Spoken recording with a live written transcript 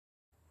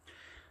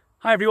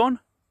Hi everyone,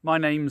 my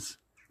name's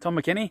Tom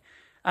McKinney,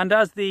 and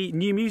as the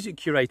new music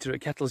curator at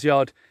Kettle's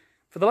Yard,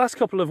 for the last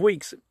couple of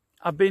weeks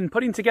I've been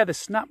putting together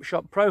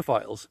snapshot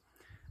profiles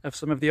of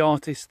some of the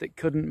artists that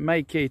couldn't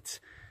make it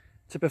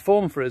to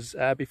perform for us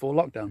before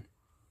lockdown.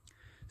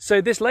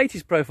 So this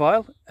latest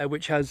profile,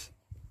 which has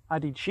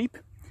added sheep,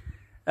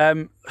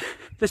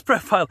 this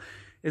profile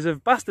is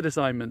of Bastard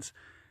Assignments,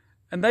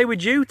 and they were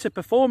due to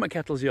perform at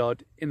Kettle's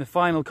Yard in the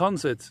final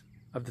concert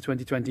of the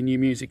 2020 New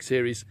Music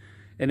series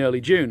in early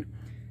June.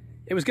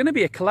 It was going to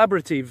be a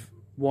collaborative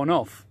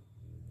one-off.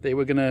 They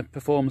were going to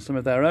perform some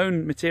of their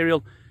own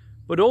material,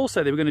 but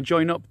also they were going to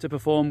join up to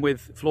perform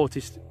with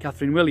flautist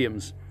Kathryn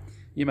Williams.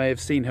 You may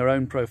have seen her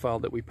own profile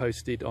that we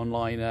posted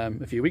online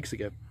a few weeks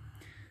ago.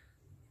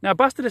 Now,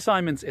 Bastard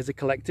Assignments is a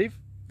collective.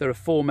 There are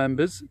 4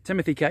 members: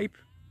 Timothy Cape,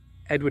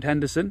 Edward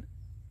Henderson,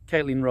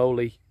 Caitlin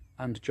Rowley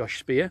and Josh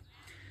Spear.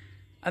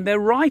 And they're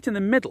right in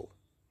the middle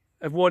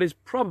of what is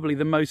probably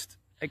the most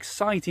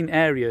exciting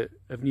area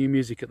of new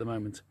music at the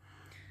moment.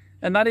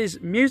 And that is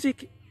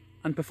music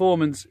and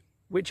performance,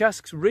 which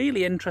asks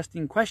really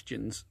interesting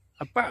questions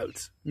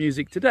about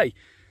music today.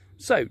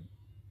 So,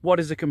 what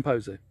is a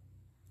composer?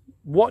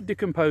 What do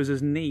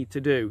composers need to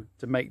do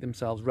to make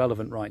themselves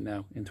relevant right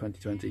now in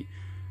 2020?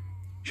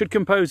 Should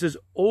composers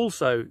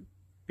also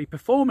be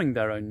performing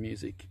their own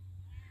music?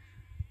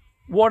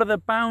 What are the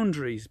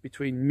boundaries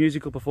between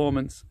musical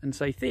performance and,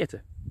 say,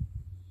 theatre?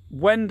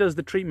 When does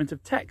the treatment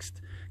of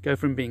text go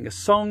from being a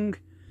song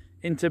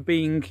into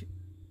being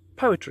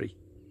poetry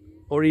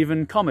or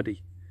even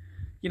comedy?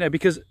 You know,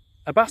 because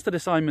a Bastard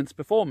Assignments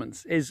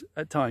performance is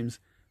at times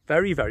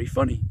very, very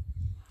funny.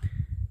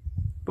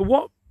 But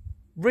what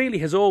really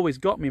has always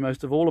got me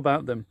most of all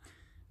about them,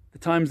 the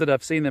times that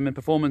I've seen them in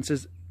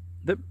performances,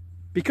 that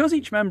because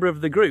each member of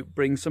the group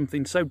brings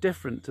something so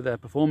different to their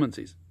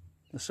performances,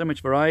 there's so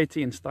much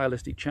variety and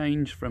stylistic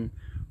change from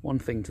one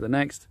thing to the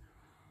next.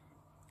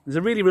 There's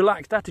a really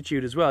relaxed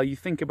attitude as well. You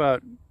think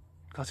about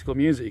classical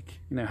music,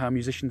 you know, how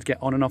musicians get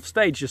on and off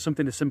stage, just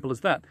something as simple as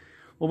that.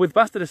 Well, with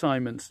Bastard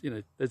Assignments, you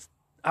know, there's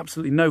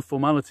absolutely no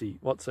formality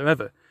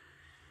whatsoever.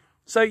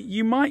 So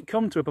you might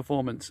come to a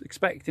performance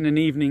expecting an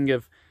evening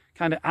of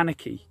kind of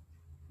anarchy,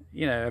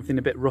 you know, everything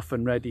a bit rough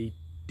and ready,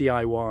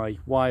 DIY,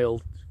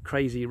 wild,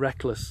 crazy,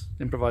 reckless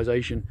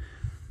improvisation.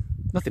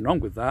 Nothing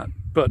wrong with that,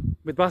 but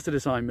with Bastard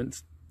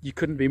Assignments, you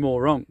couldn't be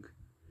more wrong.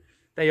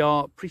 They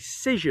are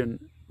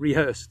precision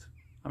rehearsed.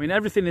 I mean,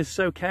 everything is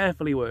so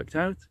carefully worked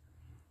out,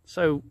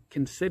 so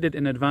considered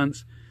in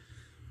advance.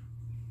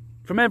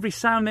 From every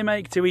sound they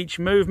make to each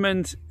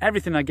movement,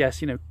 everything, I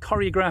guess, you know,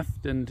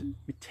 choreographed and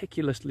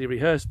meticulously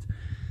rehearsed.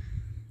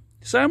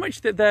 So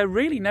much that they're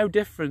really no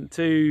different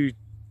to,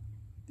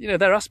 you know,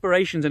 their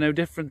aspirations are no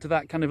different to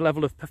that kind of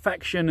level of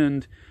perfection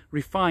and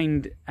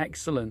refined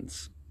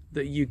excellence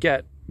that you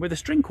get with a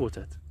string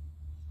quartet.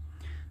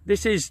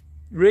 This is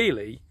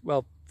really,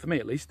 well, for me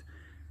at least,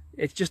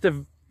 it's just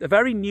a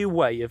very new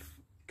way of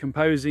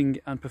composing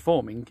and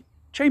performing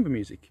chamber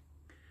music.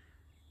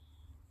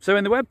 So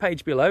in the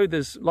webpage below,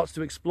 there's lots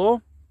to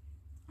explore.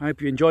 I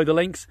hope you enjoy the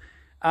links,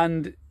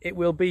 and it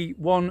will be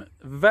one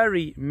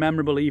very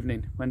memorable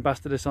evening when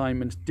Bastard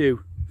Assignments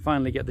do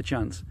finally get the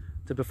chance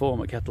to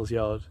perform at Kettle's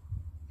Yard.